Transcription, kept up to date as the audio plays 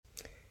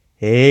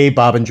Hey,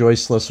 Bob and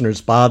Joyce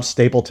listeners, Bob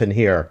Stapleton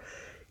here.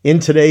 In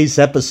today's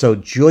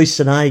episode, Joyce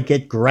and I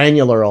get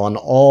granular on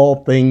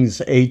all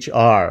things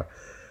HR.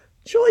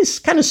 Joyce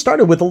kind of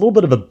started with a little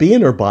bit of a bee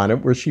in her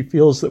bonnet where she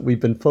feels that we've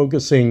been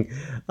focusing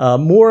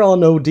more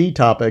on OD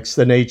topics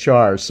than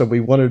HR, so we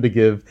wanted to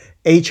give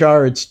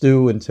HR its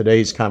due in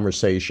today's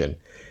conversation.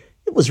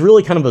 It was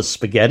really kind of a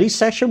spaghetti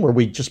session where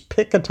we just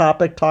pick a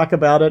topic, talk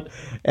about it,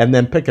 and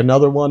then pick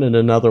another one and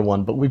another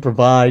one. But we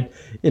provide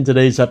in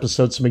today's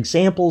episode some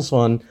examples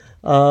on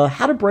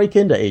how to break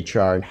into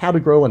HR and how to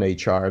grow in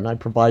HR. And I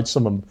provide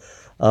some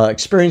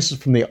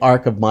experiences from the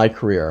arc of my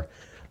career.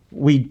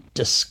 We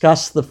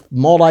discuss the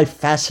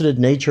multifaceted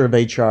nature of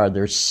HR.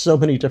 There's so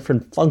many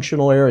different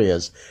functional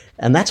areas.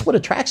 And that's what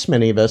attracts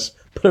many of us,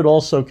 but it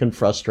also can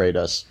frustrate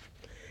us.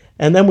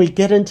 And then we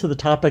get into the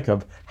topic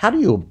of how do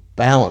you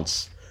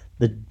balance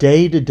the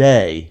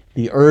day-to-day,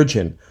 the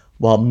urgent,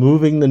 while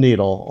moving the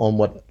needle on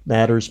what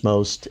matters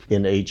most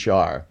in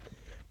HR.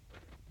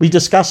 We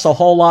discuss a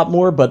whole lot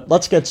more, but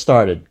let's get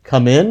started.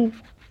 Come in,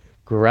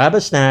 grab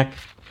a snack,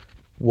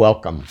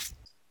 welcome.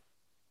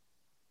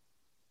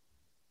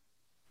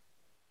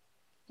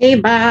 Hey,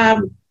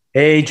 Bob.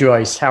 Hey,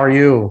 Joyce, how are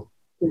you?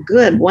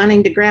 Good.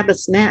 Wanting to grab a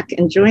snack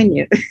and join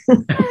you.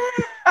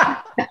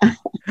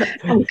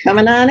 I'm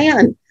coming on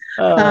in.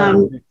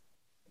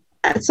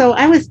 So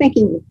I was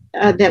thinking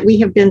that we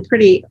have been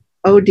pretty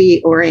OD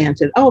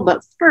oriented. Oh,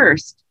 but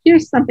first,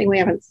 here's something we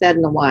haven't said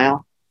in a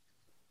while.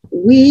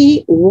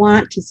 We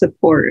want to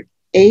support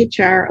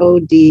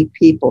HROD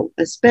people,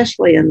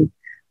 especially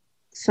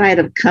inside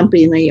of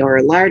company or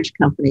a large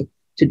company,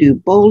 to do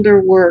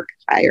bolder work,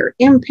 higher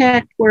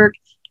impact work,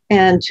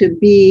 and to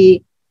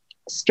be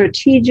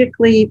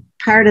strategically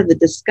part of the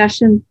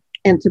discussion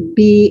and to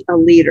be a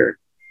leader.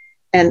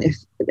 And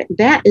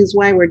that is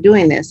why we're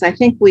doing this. I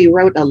think we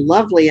wrote a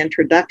lovely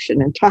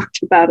introduction and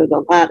talked about it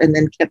a lot and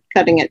then kept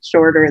cutting it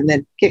shorter and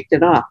then kicked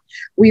it off.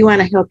 We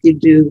want to help you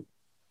do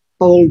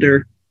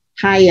bolder,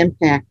 high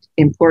impact,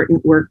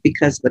 important work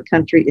because the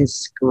country is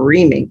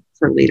screaming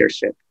for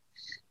leadership.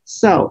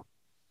 So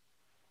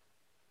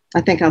I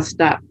think I'll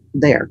stop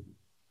there.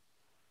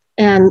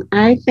 And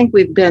I think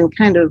we've been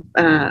kind of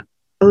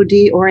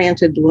OD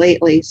oriented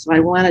lately. So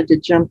I wanted to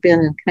jump in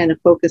and kind of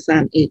focus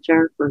on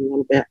HR for a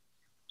little bit.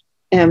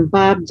 And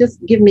Bob, just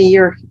give me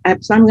so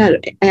I'm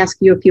going to ask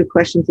you a few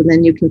questions and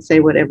then you can say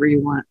whatever you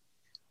want.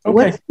 Okay.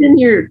 What's been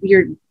your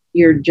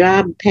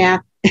job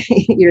path,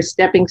 your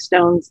stepping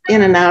stones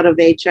in and out of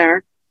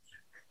HR?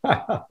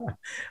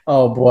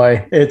 Oh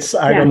boy,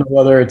 I don't know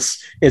whether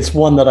it's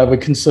one that I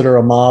would consider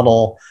a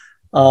model.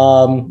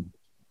 I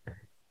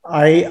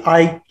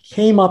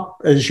came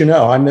up, as you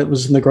know, it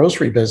was in the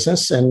grocery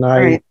business, and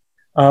I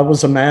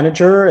was a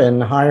manager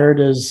and hired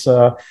as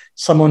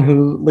someone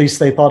who at least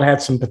they thought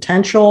had some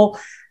potential.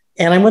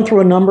 And I went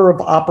through a number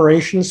of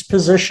operations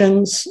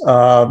positions,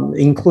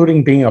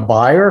 including being a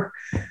buyer,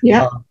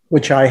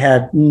 which I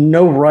had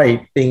no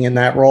right being in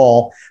that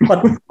role.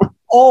 But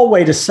all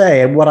way to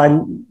say, what I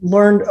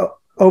learned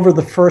over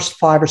the first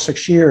 5 or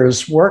 6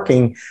 years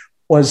working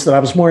was that I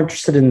was more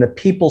interested in the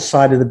people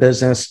side of the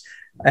business,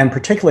 and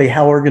particularly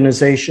how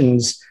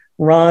organizations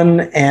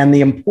run and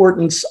the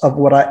importance of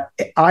what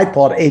I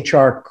thought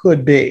HR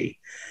could be.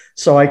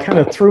 So I kind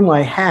of threw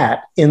my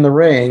hat in the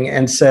ring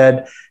and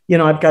said,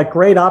 I've got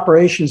great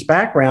operations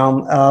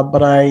background,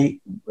 but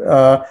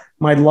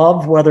my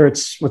love, whether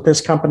it's with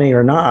this company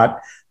or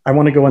not, I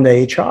want to go into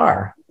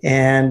HR.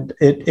 And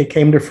it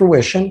came to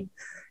fruition.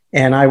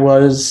 And I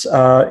was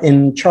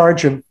in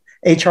charge of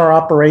HR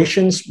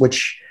operations,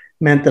 which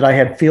meant that I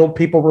had field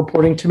people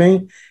reporting to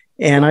me.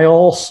 And I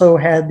also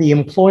had the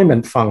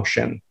employment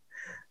function,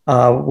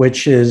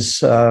 which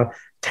is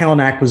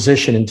talent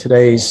acquisition in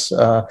today's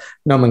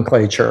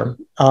nomenclature.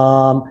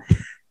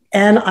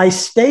 And I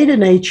stayed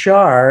in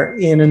HR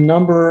in a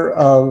number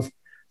of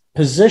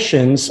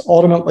positions,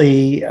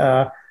 ultimately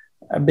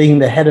being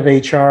the head of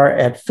HR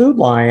at Food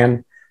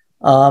Lion.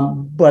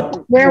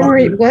 But where were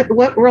you?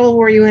 What role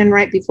were you in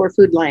right before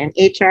Food Lion?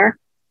 HR?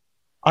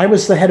 I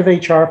was the head of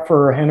HR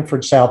for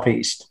Hannaford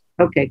Southeast.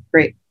 Okay,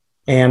 great.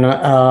 And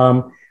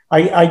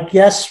I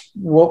guess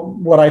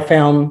what I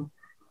found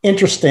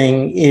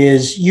interesting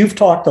is you've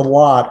talked a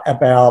lot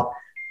about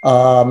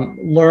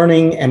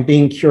learning and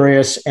being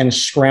curious and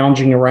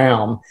scrounging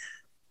around.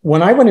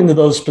 When I went into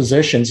those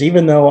positions,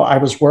 even though I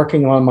was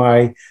working on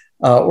my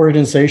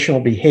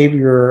organizational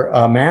behavior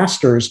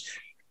master's,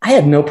 I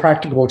had no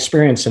practical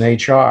experience in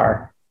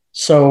HR.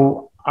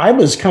 So I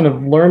was kind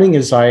of learning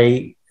as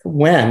I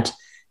went,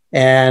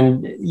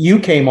 and you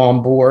came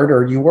on board,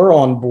 or you were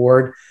on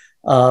board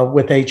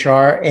with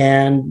HR,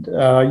 and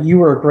you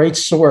were a great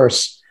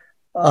source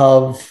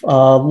of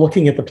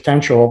looking at the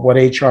potential of what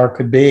HR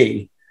could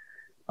be.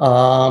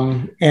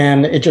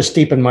 And it just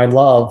deepened my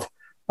love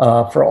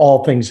for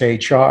all things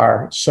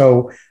HR.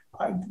 So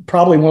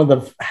probably one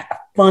of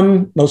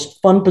the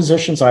most fun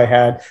positions I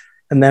had,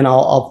 and then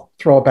I'll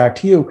throw it back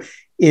to you,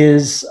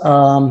 is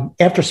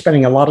after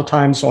spending a lot of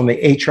times on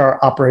the HR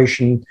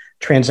operation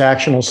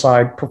transactional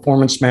side,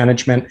 performance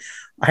management,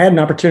 I had an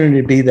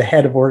opportunity to be the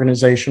head of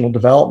organizational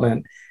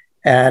development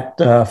at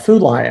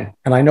Food Lion.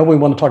 And I know we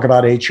want to talk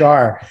about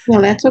HR.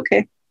 No, that's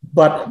okay.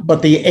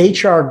 But the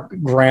HR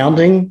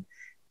grounding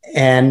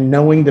and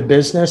knowing the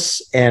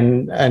business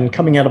and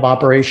coming out of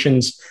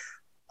operations,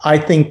 I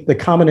think the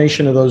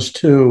combination of those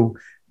two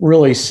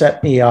really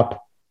set me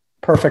up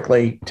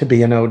perfectly to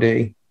be an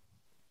OD.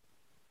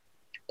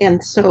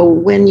 And so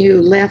when you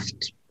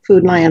left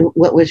Food Lion,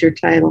 what was your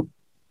title?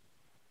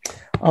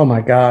 Oh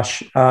my gosh.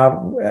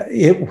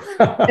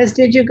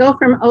 Did you go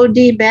from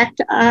OD back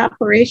to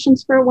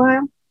operations for a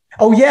while?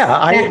 Oh yeah.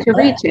 Back to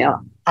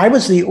retail. I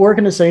was the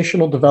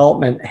organizational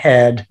development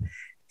head,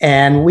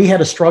 and we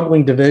had a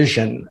struggling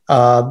division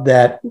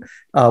that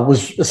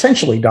was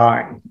essentially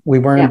dying. We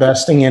weren't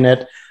investing in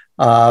it,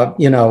 and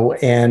we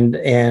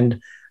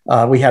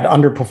had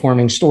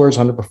underperforming stores,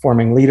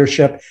 underperforming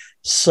leadership.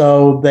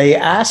 So they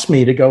asked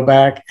me to go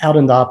back out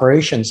into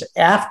operations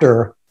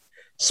after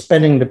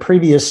spending the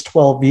previous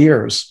 12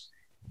 years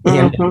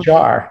in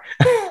HR.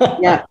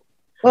 Yeah.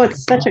 Well,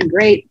 it's such a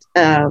great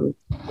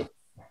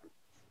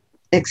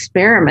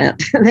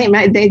experiment.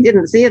 They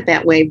didn't see it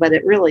that way, but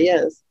it really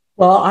is.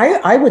 Well,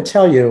 I would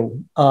tell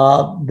you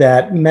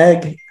that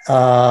Meg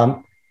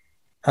Ham,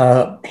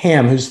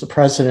 who's the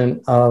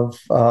president of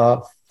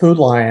Food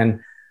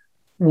Lion,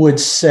 would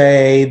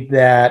say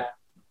that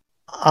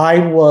I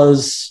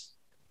was,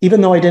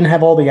 even though I didn't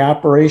have all the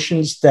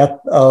operations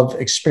depth of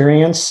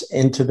experience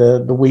into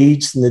the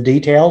weeds and the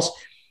details,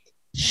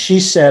 she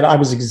said I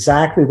was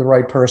exactly the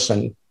right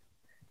person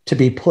to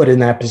be put in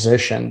that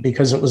position,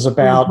 because it was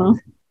about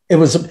it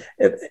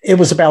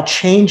was about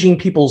changing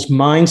people's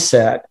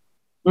mindset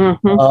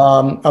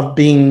of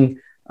being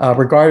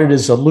regarded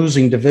as a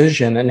losing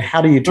division, and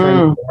how do you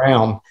turn it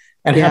around,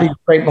 and how do you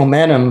create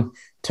momentum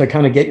to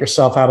kind of get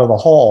yourself out of the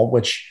hole,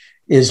 which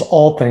is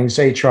all things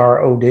HR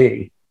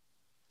OD.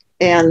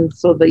 And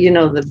so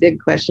the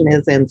big question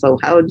is, and so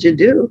how'd you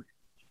do?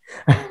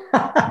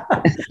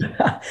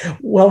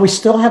 Well, we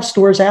still have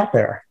stores out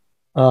there,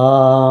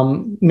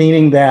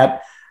 meaning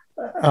that,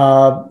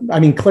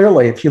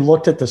 clearly, if you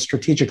looked at the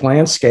strategic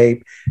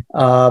landscape,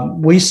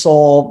 we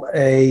saw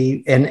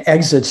an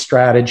exit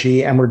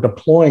strategy, and we're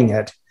deploying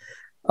it.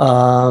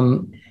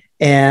 And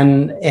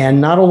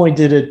not only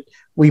did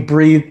we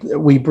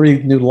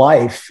breathed new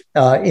life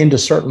into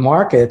certain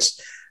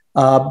markets,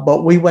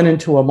 but we went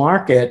into a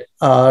market,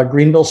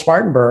 Greenville,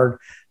 Spartanburg,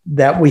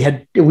 that we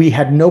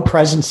had no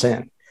presence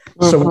in.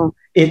 So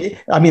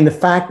the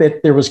fact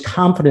that there was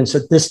confidence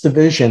that this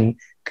division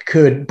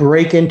could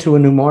break into a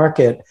new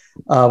market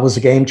was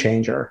a game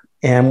changer.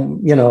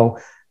 And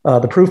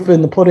the proof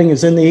in the pudding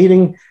is in the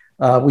eating.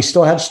 We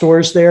still have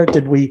stores there.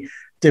 Did we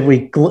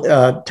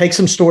take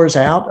some stores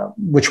out,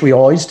 which we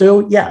always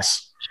do?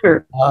 Yes.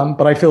 Sure.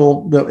 But I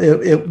feel that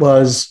it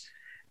was,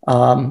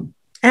 and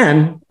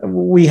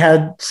we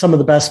had some of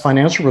the best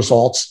financial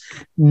results,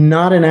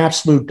 not in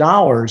absolute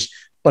dollars,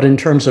 but in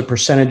terms of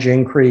percentage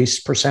increase,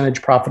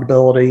 percentage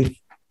profitability.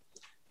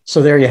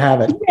 So there you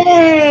have it.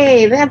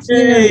 Yay! That's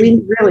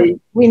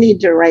we need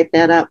to write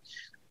that up.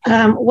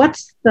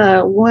 What's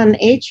the one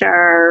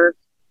HR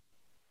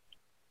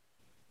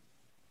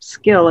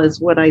skill is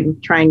what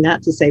I'm trying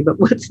not to say, but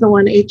what's the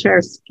one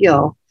HR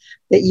skill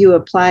that you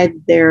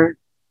applied there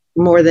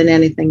more than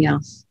anything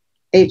else?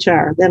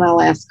 HR. Then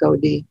I'll ask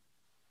OD.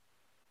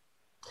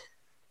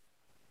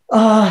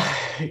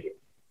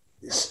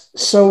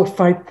 So if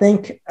I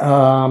think,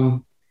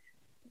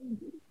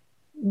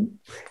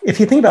 if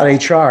you think about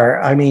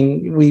HR,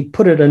 we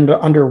put it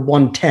under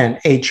one tent,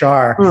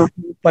 HR,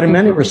 but in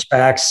many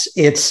respects,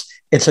 it's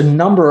a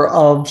number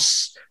of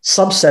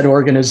subset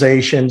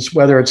organizations,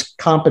 whether it's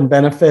comp and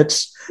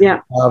benefits,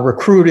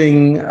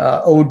 recruiting,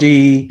 OD,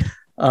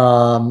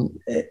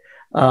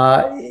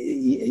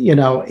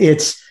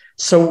 it's,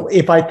 so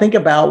if I think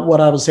about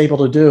what I was able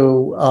to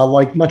do,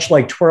 much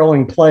like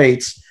twirling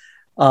plates,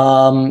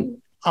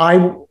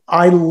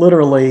 I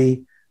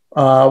literally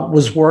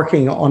was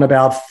working on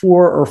about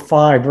 4 or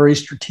 5 very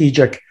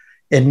strategic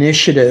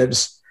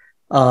initiatives,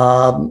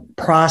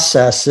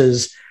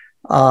 processes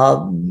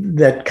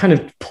that kind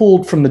of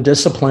pulled from the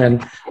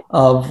discipline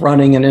of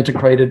running an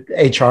integrated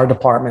HR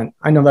department.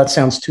 I know that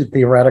sounds too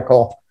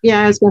theoretical.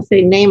 Yeah, I was going to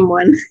say, name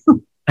one.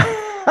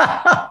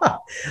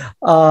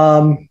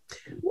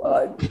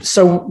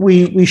 So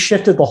we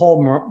shifted the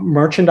whole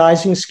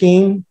merchandising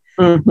scheme.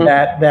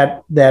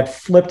 That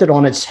flipped it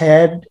on its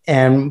head,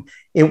 and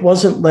it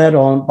wasn't led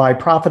on by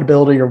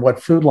profitability or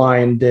what Food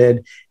Lion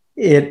did.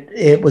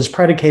 It was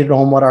predicated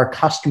on what our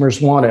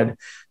customers wanted.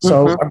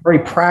 So a very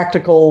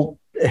practical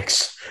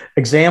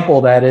example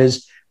of that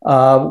is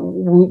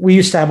we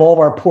used to have all of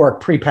our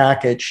pork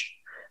prepackaged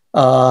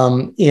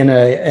in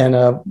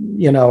a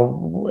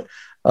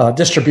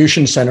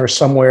distribution center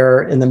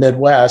somewhere in the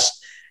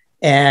Midwest,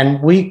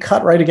 and we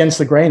cut right against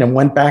the grain and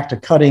went back to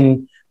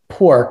cutting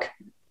pork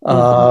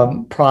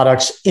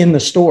products in the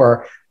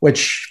store,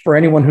 which for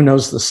anyone who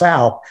knows the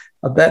South,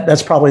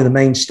 that's probably the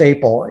main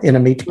staple in a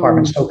meat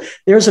department. So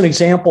there's an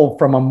example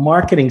from a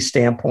marketing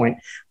standpoint.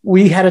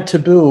 We had a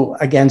taboo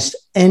against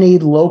any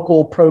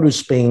local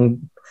produce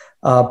being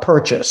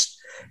purchased.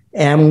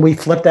 And we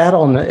flipped that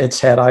on its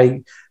head.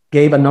 I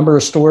gave a number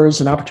of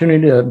stores an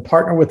opportunity to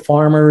partner with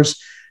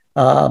farmers,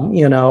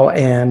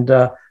 and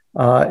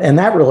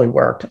that really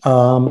worked.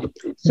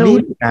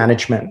 Meeting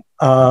management.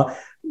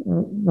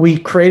 We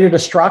created a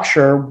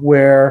structure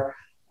where,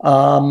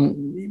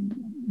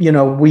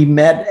 we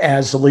met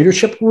as a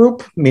leadership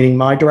group, meaning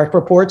my direct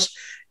reports,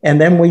 and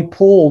then we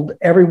pulled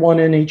everyone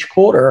in each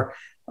quarter,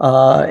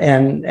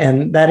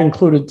 and that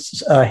included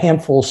a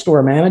handful of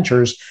store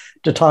managers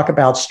to talk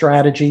about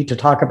strategy, to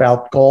talk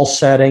about goal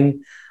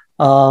setting.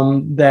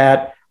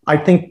 That I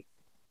think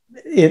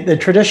the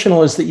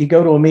traditional is that you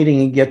go to a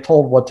meeting and get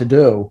told what to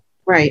do.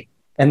 Right.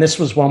 And this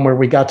was one where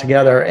we got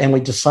together and we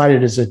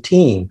decided as a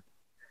team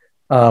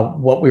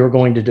what we were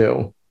going to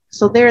do.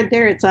 So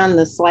there it's on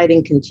the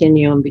sliding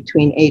continuum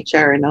between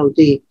HR and OD.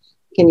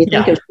 Can you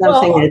think of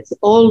something that's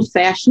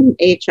old-fashioned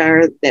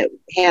HR that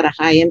had a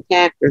high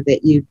impact or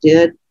that you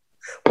did?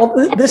 Well,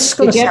 this is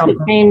going to sound... Did you have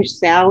to change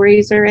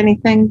salaries or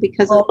anything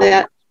because of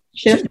that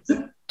shift?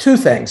 Two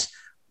things.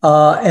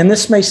 And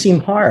this may seem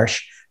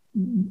harsh,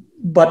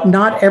 but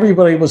not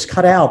everybody was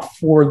cut out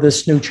for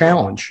this new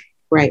challenge.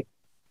 Right.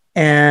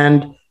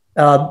 And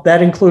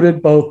that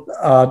included both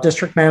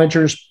district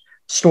managers,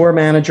 store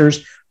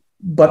managers,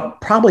 but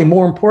probably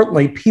more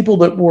importantly, people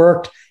that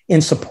worked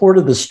in support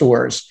of the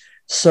stores.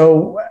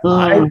 So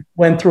I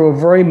went through a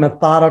very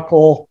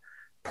methodical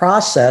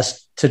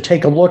process to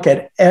take a look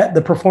at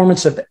the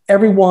performance of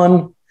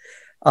everyone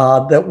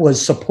that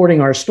was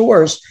supporting our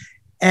stores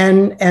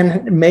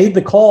and made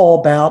the call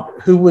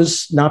about who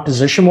was not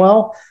positioned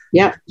well.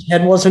 Yeah.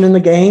 Head wasn't in the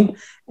game.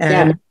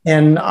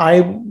 And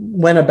I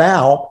went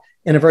about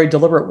in a very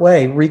deliberate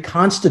way,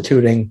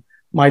 reconstituting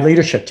my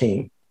leadership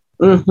team.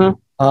 Mm-hmm.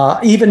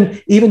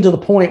 Even to the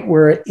point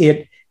where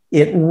it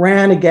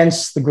ran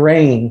against the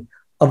grain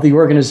of the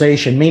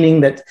organization,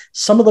 meaning that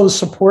some of those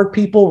support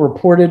people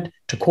reported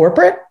to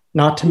corporate,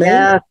 not to me.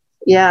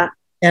 Yeah.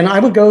 And I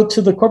would go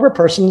to the corporate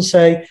person and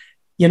say,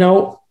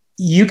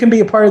 you can be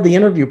a part of the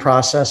interview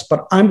process,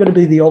 but I'm going to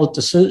be the ultimate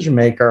decision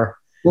maker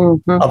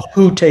of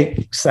who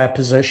takes that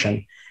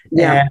position.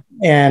 Yeah.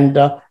 And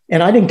I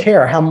didn't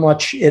care how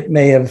much it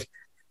may have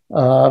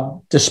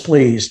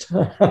displeased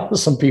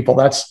some people.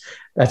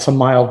 That's a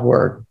mild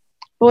word.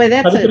 Boy,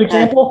 that's a good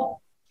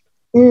example.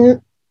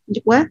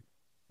 What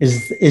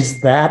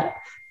is that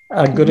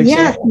a good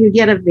example? Yes, you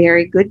get a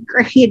very good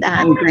grade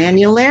on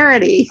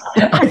granularity.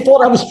 I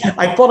thought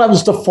I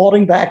was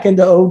defaulting back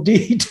into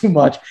OD too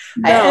much.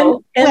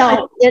 No,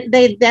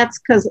 that's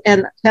because.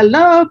 And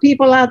hello,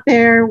 people out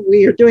there,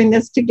 we are doing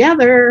this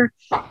together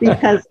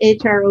because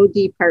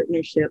HROD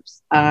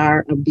partnerships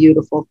are a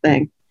beautiful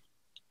thing.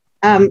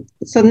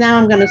 So now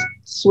I'm going to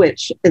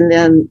switch, and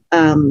then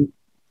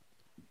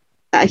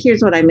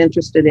here's what I'm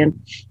interested in.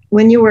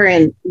 When you were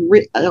in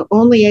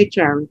only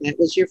HR, that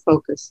was your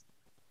focus.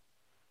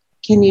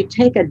 Can you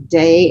take a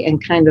day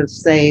and kind of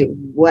say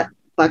what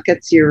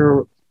buckets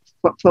your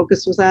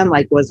focus was on?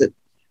 Like, was it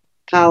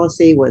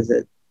policy? Was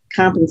it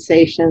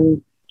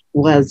compensation?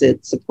 Was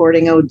it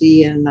supporting OD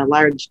in a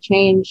large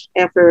change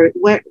effort?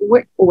 Where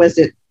was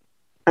it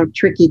a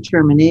tricky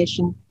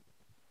termination?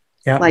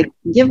 Yeah. Like,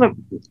 give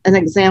an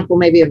example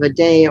maybe of a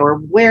day or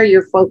where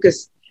your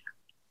focus,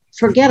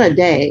 forget a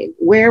day,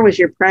 where was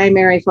your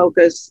primary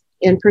focus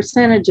in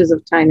percentages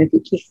of time if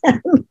you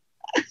can?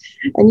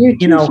 And you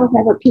should have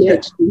a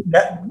PhD.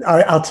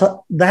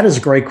 That is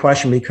a great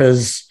question,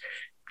 because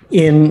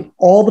in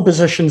all the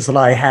positions that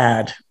I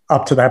had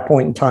up to that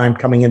point in time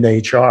coming into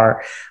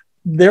HR,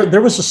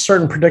 there was a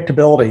certain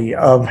predictability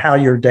of how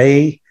your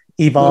day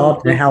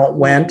evolved and how it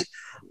went,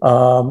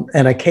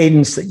 and a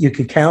cadence that you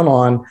could count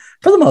on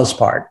for the most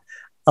part.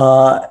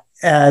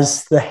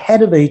 As the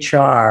head of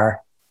HR,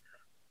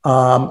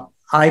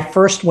 I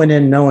first went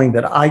in knowing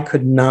that I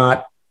could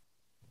not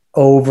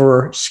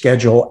over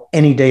schedule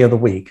any day of the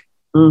week.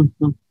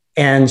 Mm-hmm.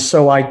 And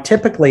so I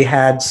typically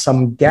had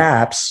some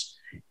gaps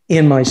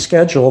in my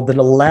schedule that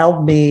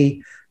allowed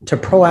me to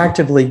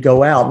proactively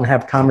go out and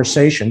have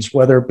conversations,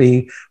 whether it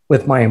be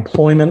with my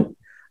employment,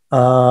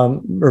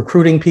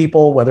 recruiting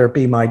people, whether it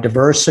be my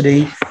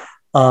diversity.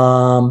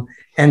 And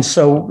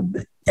so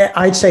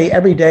I'd say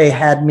every day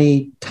had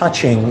me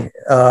touching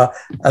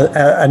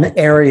an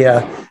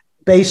area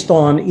based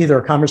on either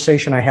a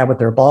conversation I had with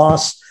their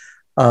boss.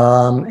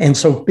 And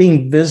so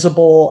being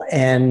visible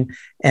and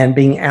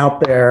being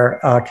out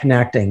there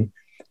connecting.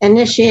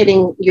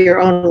 Initiating your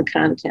own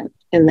content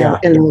in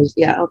those.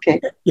 Yeah. Okay.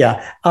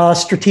 Yeah.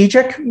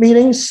 Strategic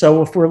meetings.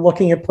 So if we're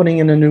looking at putting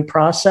in a new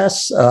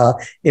process,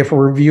 if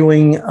we're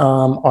reviewing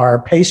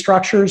our pay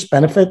structures,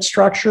 benefit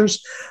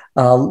structures,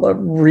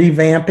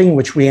 revamping,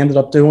 which we ended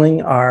up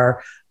doing,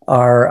 our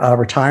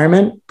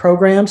retirement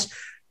programs.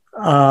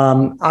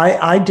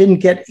 I didn't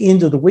get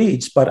into the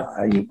weeds, but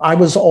I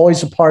was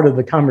always a part of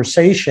the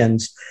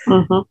conversations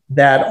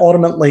that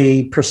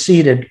ultimately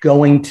proceeded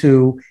going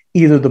to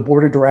either the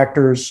board of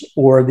directors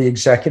or the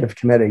executive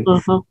committee.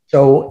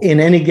 So in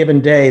any given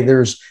day,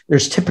 there's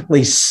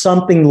typically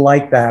something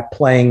like that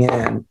playing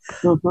in.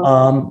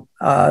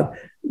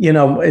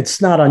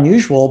 it's not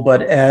unusual,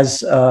 but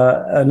as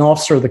an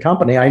officer of the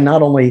company, I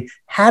not only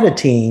had a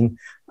team,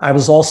 I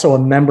was also a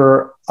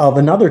member of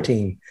another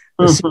team,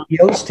 the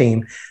CEO's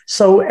team.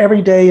 So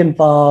every day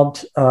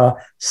involved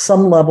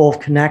some level of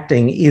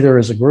connecting, either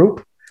as a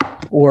group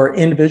or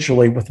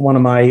individually with one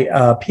of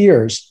my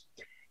peers.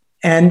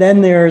 And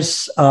then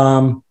there's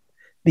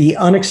the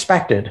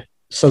unexpected.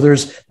 So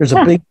there's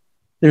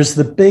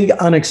the big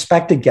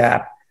unexpected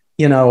gap.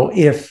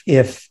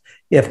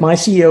 If my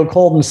CEO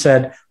called and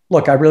said,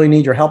 "Look, I really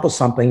need your help with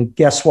something,"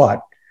 guess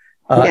what?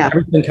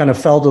 Everything kind of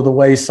fell to the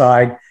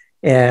wayside,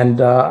 and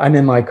I'm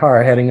in my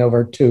car heading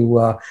over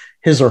to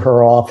his or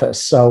her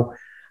office. So,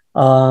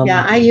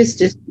 I used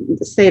to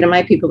say to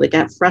my people that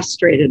got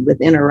frustrated with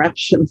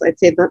interruptions, I'd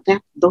say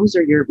that those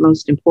are your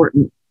most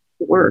important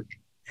work.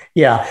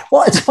 Yeah.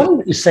 Well, it's funny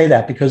that you say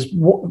that, because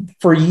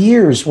for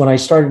years when I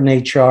started in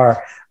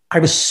HR, I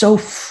was so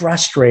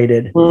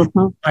frustrated.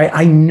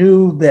 I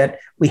knew that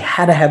we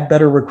had to have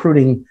better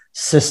recruiting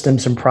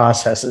systems and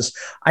processes.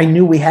 I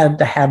knew we had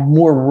to have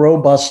more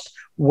robust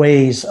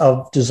ways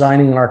of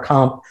designing our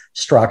comp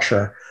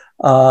structure,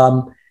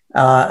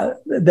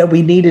 that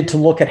we needed to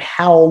look at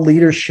how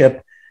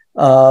leadership,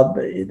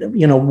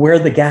 where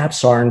the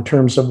gaps are in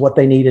terms of what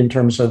they need in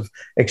terms of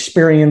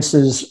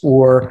experiences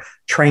or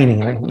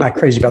training. I'm not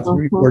crazy about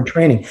the word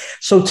training.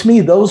 So to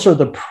me, those are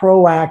the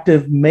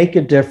proactive, make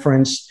a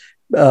difference,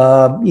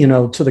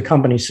 to the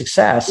company's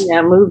success.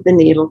 Yeah, move the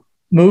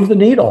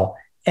needle.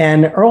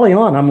 And early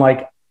on, I'm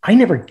like, I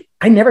never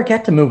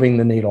get to moving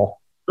the needle,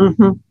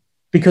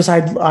 because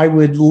I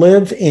would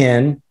live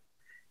in,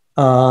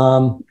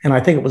 and I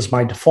think it was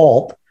my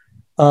default,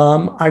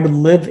 I would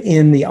live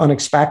in the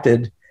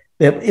unexpected.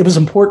 It was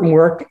important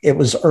work. It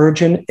was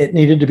urgent. It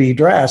needed to be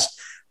addressed,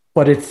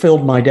 but it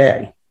filled my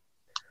day.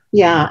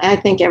 Yeah, I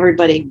think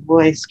everybody,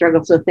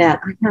 struggles with that.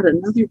 I had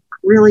another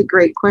really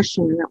great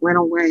question and it went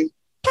away.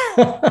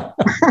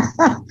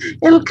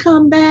 It'll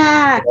come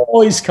back. It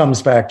always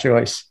comes back,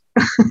 Joyce.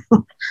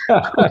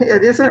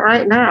 It isn't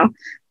right now.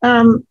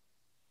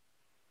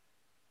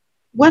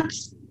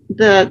 What's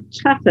the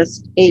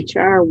toughest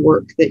HR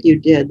work that you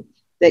did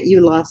that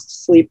you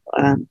lost sleep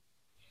on?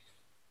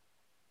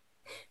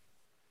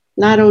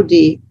 Not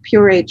OD,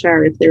 pure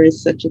HR, if there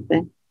is such a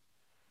thing.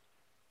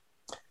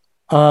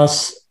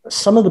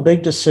 Some of the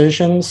big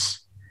decisions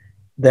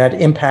that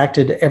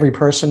impacted every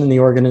person in the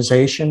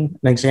organization.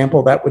 An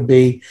example that would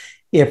be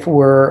if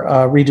we're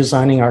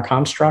redesigning our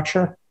comp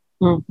structure.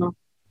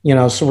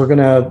 So we're going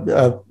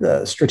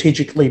to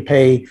strategically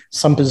pay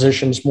some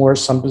positions more,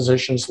 some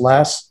positions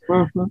less.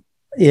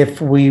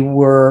 If we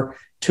were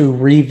to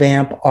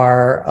revamp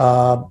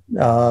our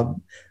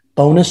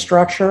bonus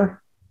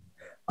structure,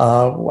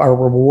 our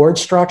reward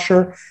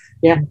structure,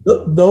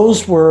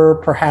 those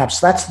were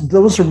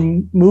those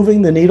are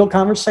moving the needle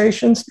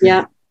conversations.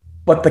 Yeah.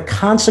 But the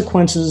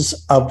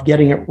consequences of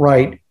getting it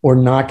right or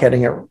not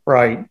getting it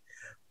right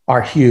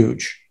are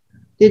huge.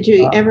 Did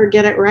you ever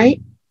get it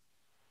right?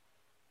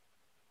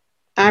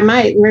 I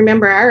might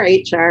remember our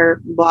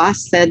HR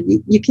boss said,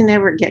 "You can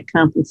never get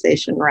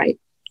compensation right."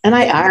 And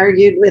I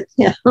argued with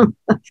him.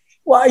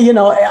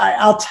 Well,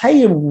 I'll tell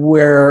you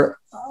where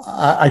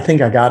I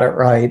think I got it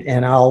right,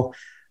 and I'll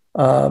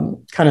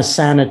kind of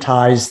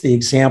sanitize the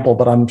example,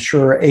 but I'm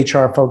sure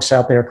HR folks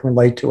out there can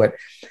relate to it.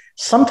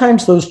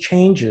 Sometimes those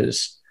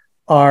changes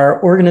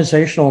are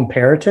organizational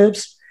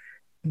imperatives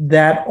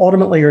that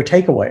ultimately are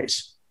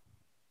takeaways.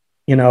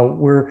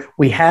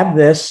 We have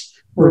this,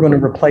 we're going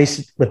to replace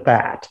it with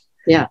that.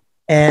 Yeah.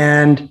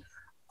 And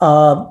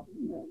to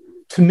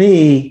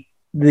me,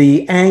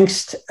 the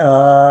angst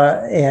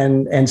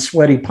and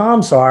sweaty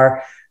palms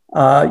are,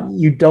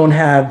 you don't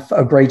have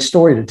a great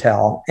story to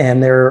tell.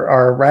 And there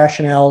are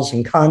rationales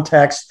and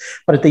context,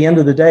 but at the end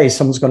of the day,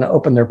 someone's going to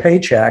open their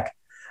paycheck,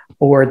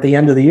 or at the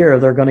end of the year,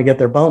 they're going to get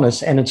their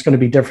bonus, and it's going to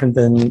be different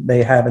than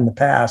they have in the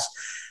past.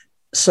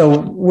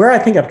 So where I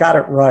think I've got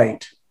it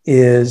right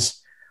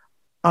is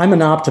I'm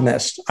an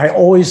optimist. I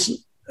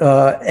always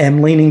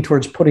am leaning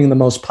towards putting the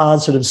most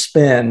positive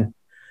spin.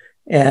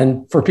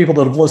 And for people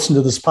that have listened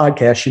to this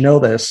podcast, you know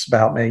this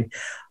about me.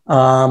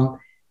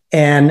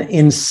 And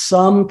in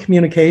some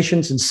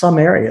communications, in some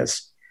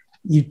areas,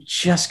 you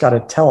just got to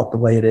tell it the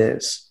way it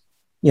is.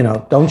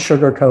 Don't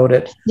sugarcoat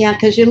it. Yeah,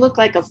 because you look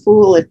like a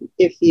fool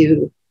if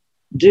you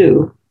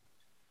do.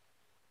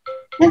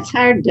 It's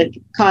hard to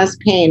cause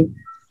pain.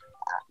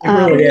 It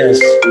really is.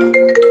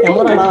 And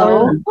what I've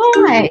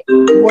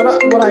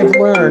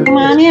learned. Come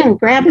on in,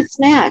 grab a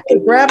snack.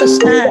 Grab a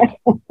snack.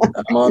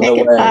 I'm on the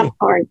way.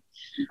 Popcorn.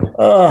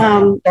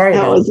 Sorry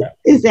about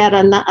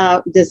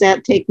that. Does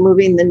that take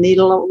moving the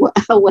needle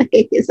away?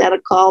 Is that a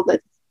call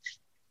that?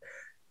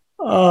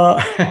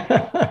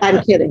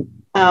 I'm kidding.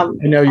 I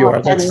know you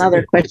are. That's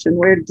another question.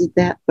 Where did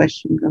that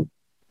question go?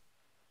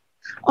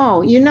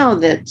 Oh, you know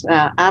that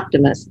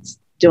optimists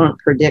don't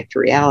predict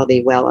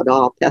reality well at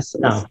all.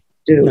 Pessimists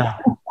do. No.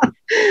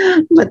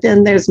 But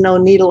then there's no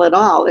needle at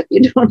all if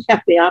you don't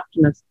have the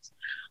optimists.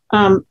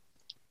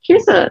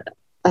 Here's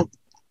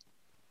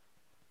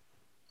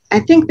I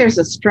think there's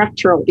a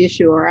structural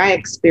issue, or I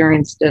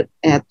experienced it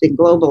at the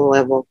global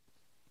level,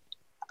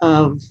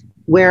 of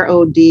where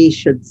OD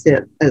should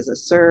sit as a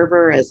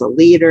server, as a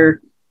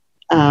leader.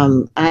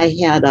 I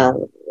had a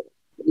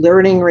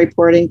learning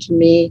reporting to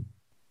me.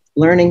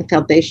 Learning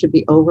felt they should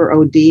be over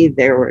OD.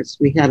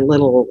 We had a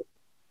little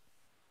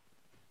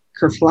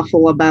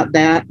kerfluffle about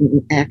that.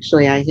 And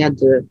actually, I had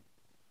to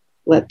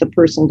let the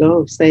person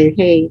go, say,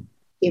 hey,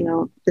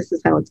 this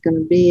is how it's going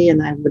to be.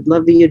 And I would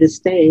love you to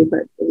stay,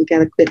 but we got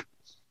to quit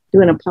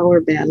doing a power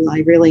battle. I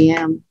really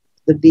am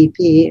the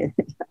VP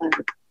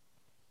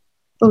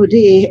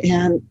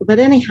OD. But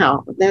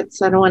anyhow, I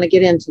don't want to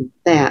get into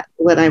that.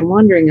 What I'm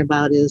wondering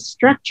about is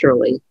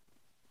structurally,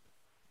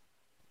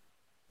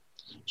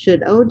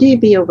 should OD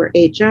be over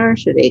HR?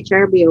 Should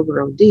HR be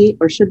over OD?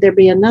 Or should there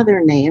be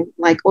another name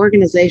like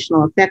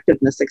organizational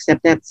effectiveness,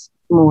 except that's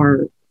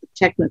more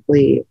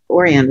technically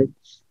oriented?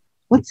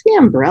 What's the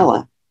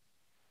umbrella?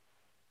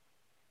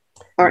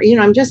 Or,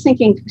 I'm just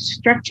thinking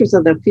structures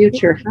of the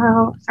future.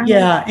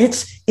 Yeah,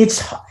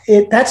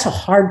 that's a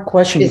hard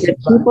question. Is it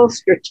people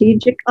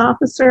strategic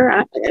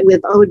officer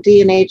with OD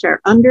and HR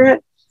under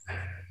it?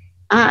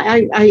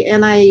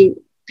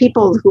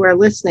 People who are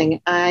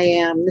listening,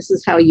 this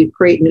is how you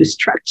create new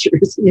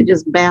structures. You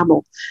just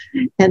babble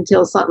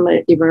until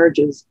something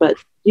emerges. But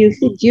do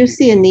you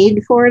see a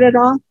need for it at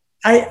all?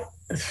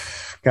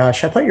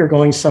 Gosh, I thought you were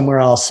going somewhere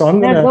else. So I'm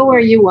going to go where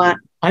you want.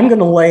 I'm going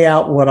to lay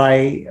out what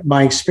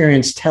my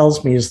experience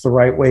tells me is the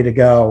right way to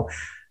go.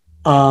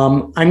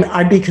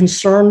 I'd be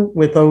concerned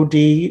with OD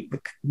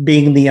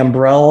being the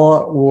umbrella,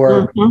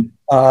 or being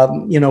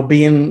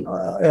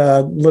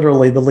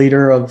literally the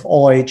leader of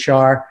all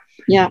HR.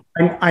 Yeah,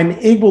 I'm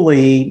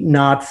equally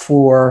not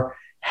for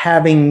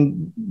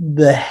having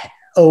the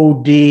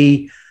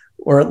OD,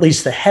 or at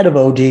least the head of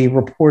OD,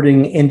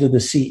 reporting into the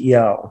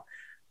CEO.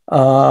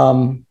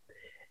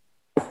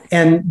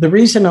 And the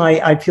reason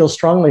I feel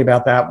strongly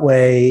about that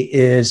way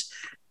is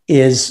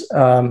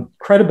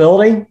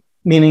credibility,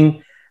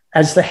 meaning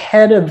as the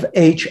head of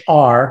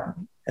HR,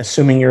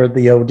 assuming you're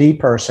the OD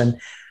person,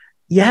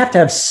 you have to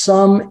have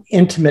some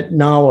intimate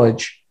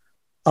knowledge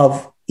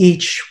of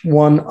each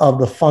one of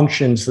the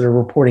functions that are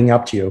reporting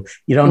up to you.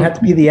 You don't have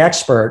to be the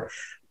expert,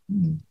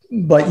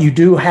 but you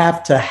do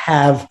have to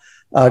have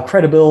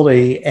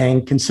credibility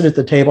and can sit at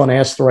the table and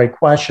ask the right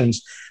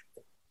questions.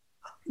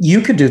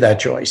 You could do that,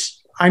 Joyce.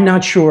 I'm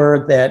not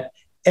sure that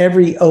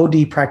every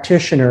OD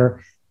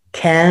practitioner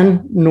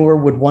can nor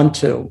would want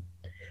to.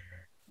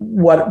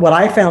 What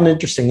I found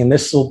interesting, and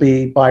this will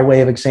be by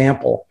way of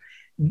example,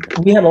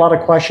 we had a lot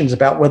of questions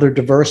about whether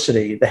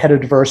the head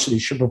of diversity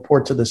should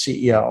report to the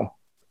CEO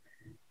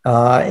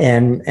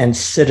and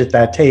sit at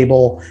that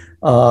table.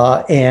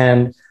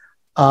 I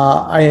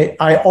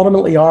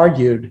ultimately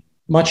argued,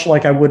 much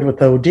like I would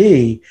with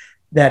OD,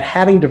 that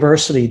having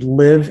diversity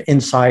live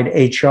inside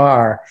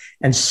HR,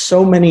 and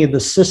so many of the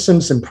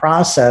systems and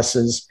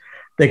processes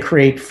that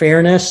create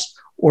fairness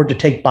or to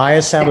take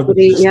bias out of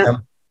the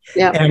system.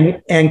 Yeah.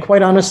 And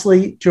quite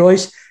honestly,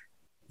 Joyce,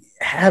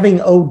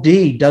 having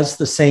OD does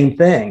the same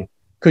thing,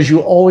 because you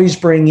always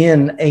bring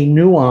in a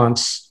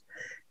nuance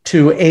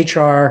to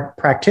HR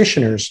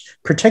practitioners,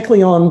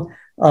 particularly on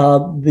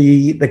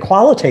the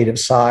qualitative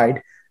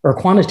side, or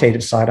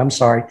quantitative side,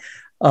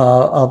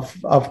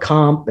 of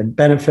comp and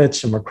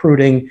benefits and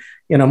recruiting,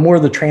 more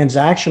of the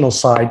transactional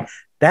side.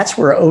 That's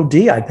where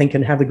OD, I think,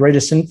 can have the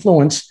greatest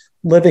influence,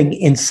 living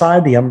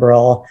inside the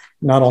umbrella,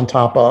 not on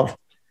top of.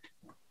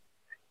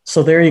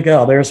 So there you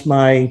go. There's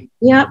my...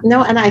 Yeah,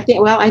 no, and I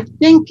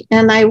think,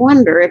 and I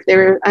wonder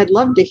I'd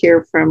love to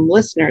hear from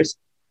listeners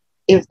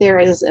if there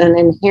is an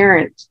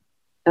inherent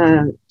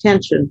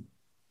tension,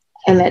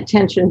 and that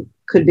tension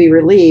could be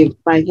relieved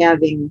by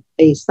having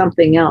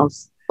something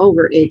else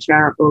over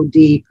HR,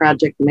 OD,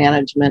 project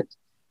management,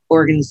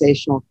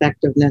 organizational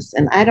effectiveness.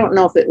 And I don't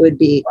know if it would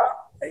be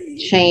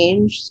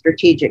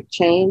strategic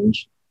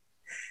change.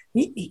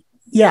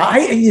 Yeah,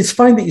 it's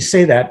funny that you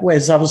say that.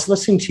 As I was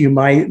listening to you,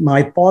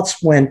 my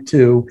thoughts went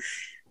to,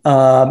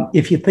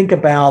 if you think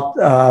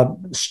about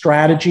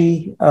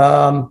strategy,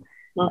 that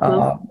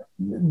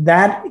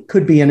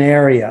could be an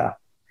area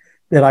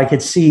that I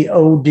could see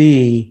OD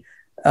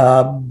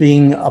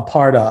being a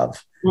part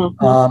of.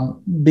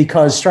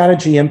 Because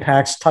strategy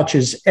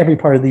touches every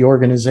part of the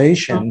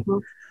organization.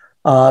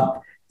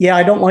 I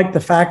don't like the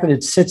fact that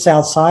it sits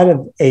outside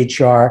of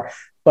HR,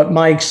 but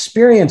my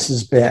experience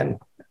has been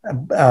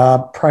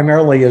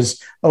primarily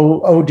as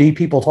OD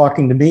people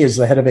talking to me as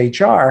the head of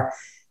HR,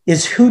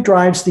 is who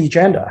drives the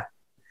agenda.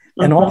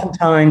 And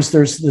oftentimes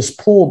there's this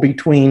pull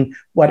between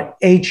what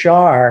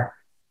HR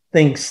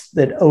thinks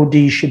that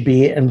OD should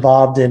be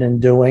involved in and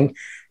doing,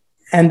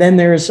 and then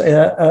there's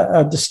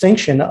a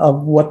distinction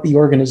of what the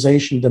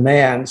organization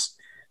demands.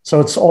 So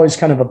it's always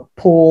kind of a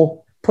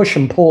push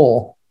and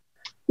pull.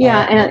 Yeah,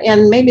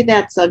 and maybe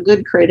that's a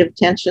good creative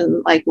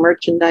tension, like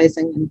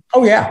merchandising.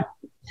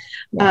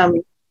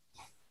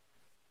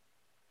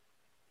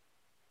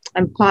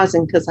 I'm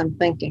pausing because I'm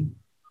thinking.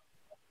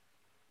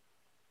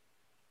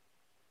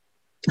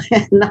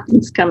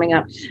 Nothing's coming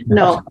up.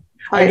 No,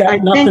 I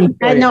got nothing.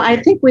 I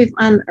think we've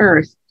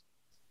unearthed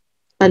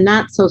a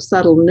not so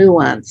subtle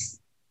nuance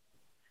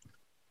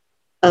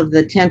of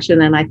the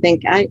tension, and I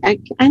think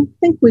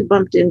we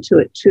bumped into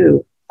it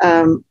too.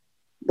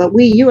 But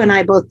you and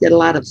I both did a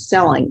lot of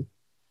selling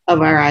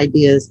of our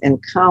ideas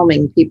and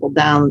calming people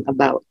down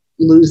about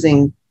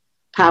losing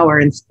power.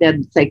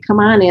 Instead, say, "Come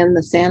on in,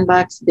 the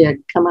sandbox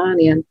big. Come on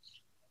in."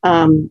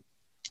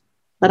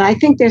 But I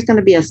think there's going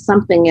to be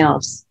something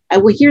else.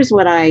 Well, here's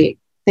what I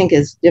think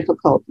is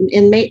difficult.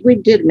 We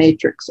did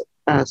matrix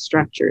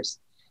structures,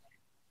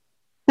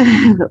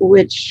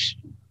 which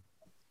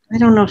I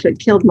don't know if it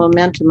killed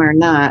momentum or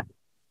not.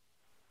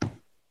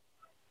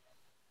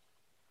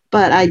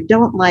 But I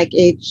don't like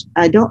yes,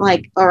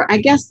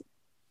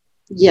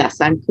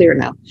 I'm clear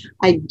now.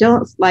 I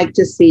don't like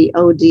to see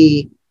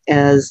OD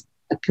as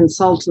a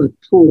consultant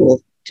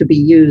pool to be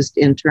used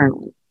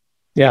internally.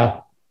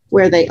 Yeah.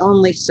 Where they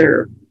only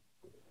serve.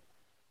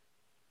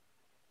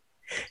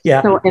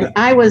 Yeah. So, and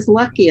I was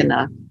lucky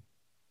enough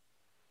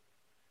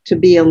to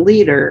be a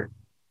leader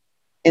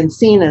and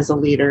seen as a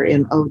leader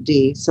in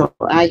OD. So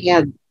I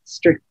had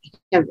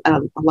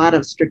a lot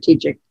of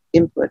strategic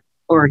input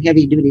or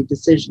heavy duty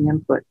decision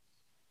input.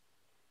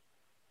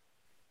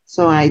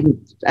 So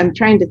I'm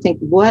trying to think,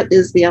 what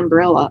is the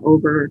umbrella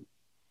over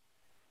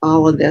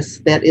all of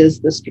this that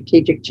is the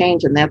strategic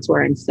change, and that's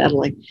where I'm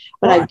settling.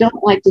 But I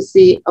don't like to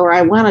see, or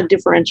I want a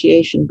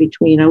differentiation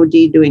between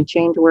OD doing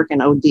change work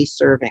and OD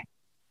serving.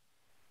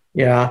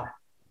 Yeah.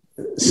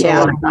 So,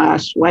 yeah,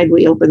 gosh, why'd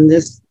we open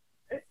this?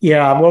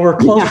 Yeah, well, we're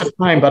close to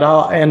time, but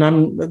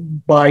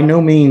I'm by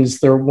no means,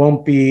 there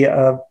won't be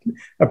a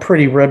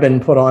pretty ribbon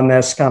put on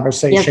this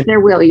conversation. Yes, there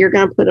will. You're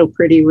going to put a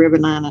pretty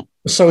ribbon on it.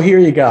 So here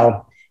you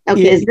go.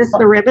 Okay, is this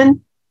the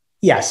ribbon?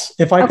 Yes.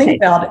 If I think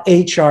about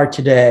HR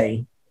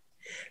today,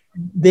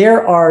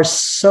 there are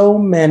so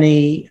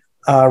many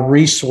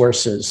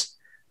resources,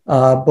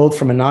 both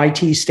from an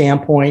IT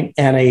standpoint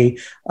and a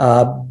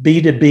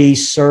B2B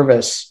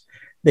service,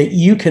 that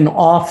you can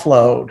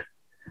offload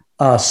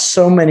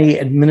so many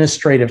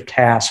administrative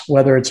tasks,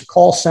 whether it's a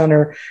call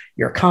center,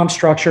 your comp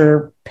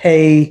structure,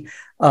 pay.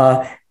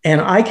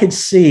 And I could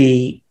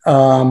see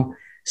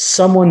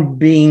someone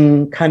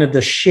being kind of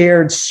the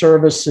shared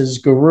services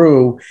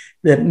guru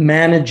that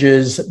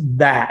manages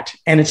that.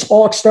 And it's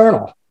all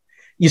external.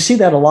 You see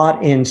that a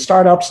lot in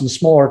startups and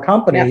smaller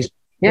companies.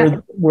 Yeah.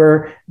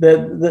 Where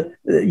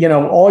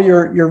all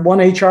your one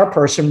HR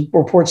person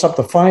reports up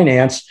to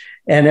finance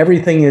and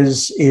everything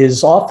is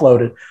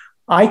offloaded.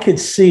 I could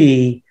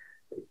see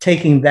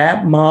taking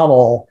that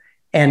model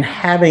and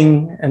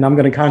having, and I'm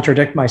going to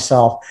contradict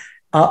myself,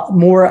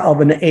 more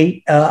of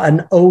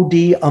an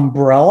OD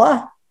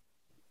umbrella.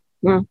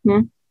 Mm-hmm.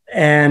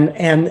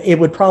 And it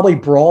would probably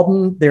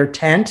broaden their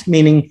tent,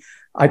 meaning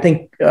I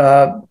think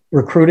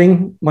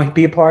recruiting might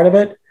be a part of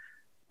it.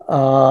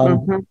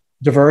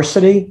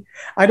 Diversity.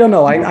 I don't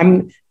know.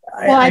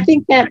 I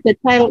think that the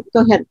title,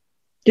 go ahead,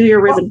 do your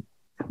ribbon.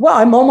 Well,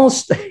 I'm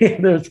almost tie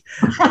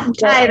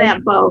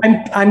that bow.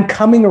 I'm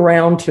coming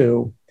around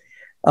to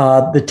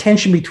the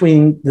tension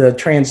between the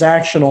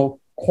transactional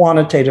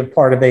quantitative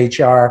part of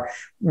HR,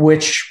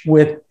 which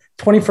with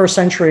 21st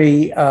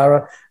century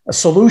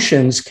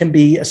solutions can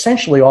be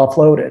essentially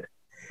offloaded.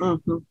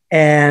 Mm-hmm.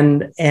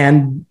 And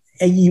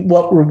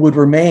what would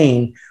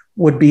remain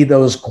would be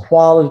those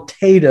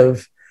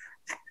qualitative,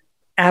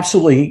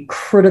 absolutely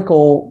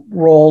critical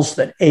roles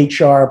that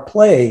HR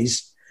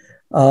plays,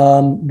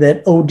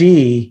 that OD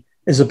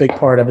is a big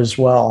part of as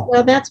well.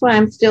 Well, that's why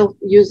I'm still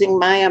using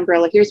my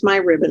umbrella. Here's my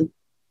ribbon.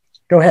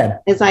 Go ahead.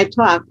 As I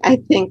talk, I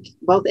think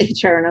both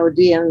HR and OD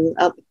and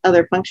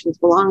other functions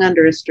belong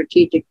under a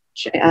strategic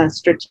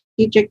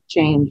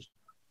change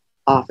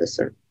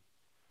officer.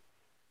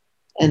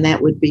 And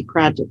that would be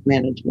project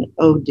management,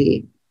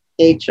 OD,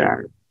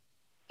 HR.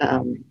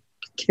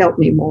 Help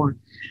me more.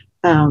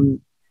 I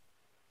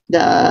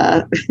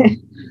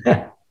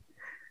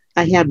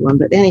had one,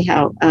 but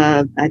anyhow,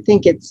 I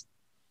think it's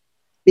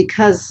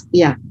because,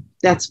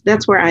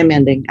 that's where I'm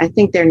ending. I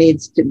think there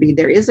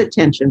is a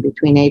tension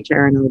between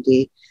HR and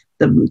OD.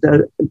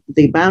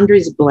 The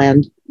boundaries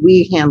blend.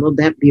 We handled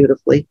that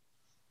beautifully.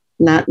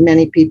 Not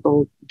many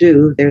people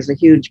do. There's a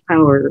huge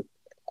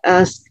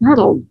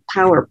subtle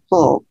power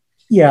pull.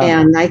 Yeah.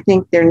 And I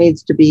think there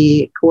needs to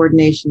be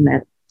coordination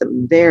at the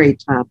very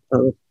top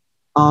of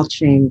all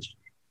change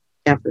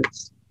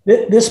efforts.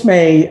 This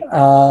may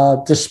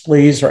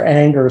displease or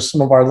anger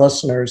some of our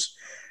listeners,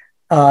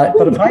 but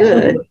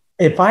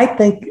if I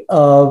think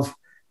of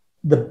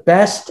the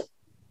best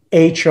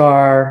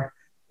HR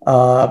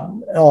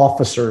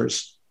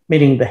officers,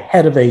 meaning the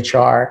head of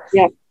HR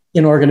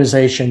in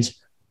organizations,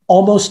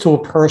 almost to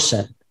a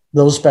person,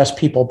 those best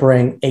people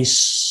bring a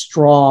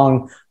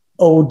strong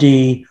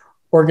OD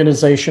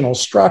organizational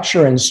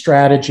structure and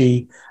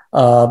strategy.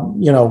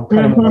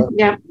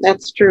 Yeah,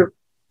 that's true.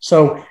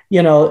 So,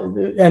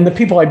 and the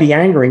people I'd be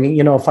angering,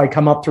 if I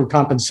come up through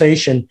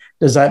compensation,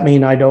 does that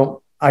mean I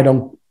don't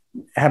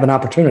have an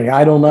opportunity.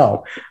 I don't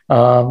know.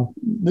 Well,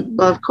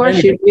 of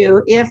course you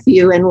do.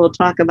 And we'll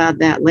talk about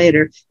that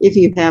later, if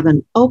you have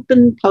an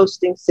open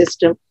posting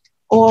system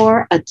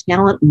or a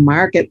talent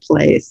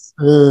marketplace.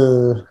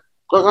 So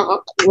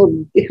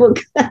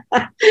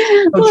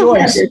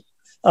Joyce,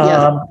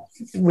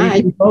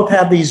 we both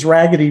have these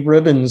raggedy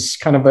ribbons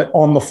kind of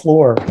on the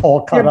floor,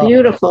 all cut up. They're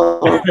beautiful.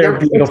 They're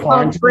beautiful. It's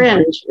called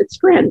fringe. It's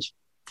fringe.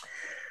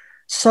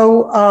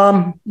 So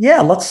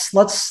let's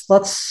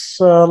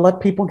let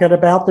people get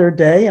about their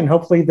day, and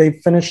hopefully they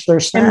finish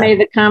their snack. And may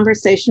the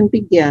conversation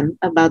begin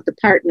about the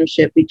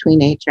partnership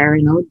between HR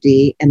and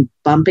OD and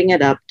bumping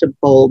it up to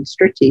bold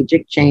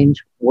strategic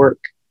change work.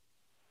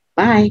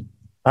 Bye.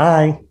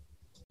 Bye.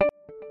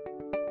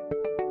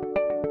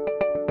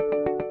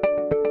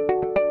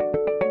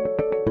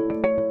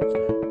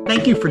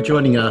 Thank you for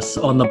joining us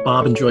on the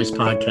Bob and Joyce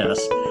podcast.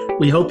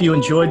 We hope you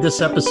enjoyed this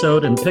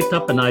episode and picked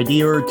up an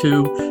idea or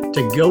two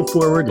to go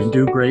forward and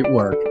do great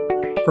work.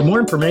 For more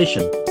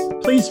information,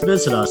 please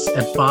visit us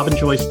at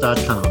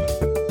bobandjoyce.com.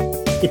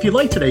 If you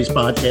like today's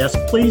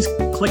podcast, please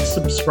click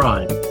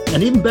subscribe.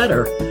 And even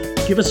better,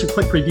 give us a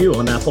quick review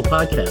on Apple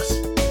Podcasts.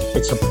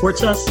 It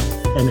supports us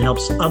and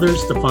helps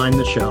others to find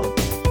the show.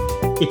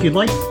 If you'd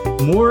like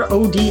more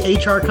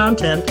ODHR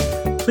content,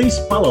 please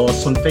follow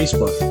us on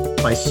Facebook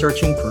by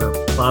searching for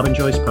Bob and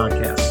Joyce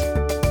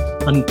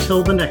Podcast.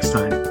 Until the next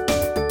time,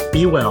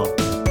 be well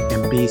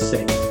and be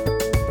safe.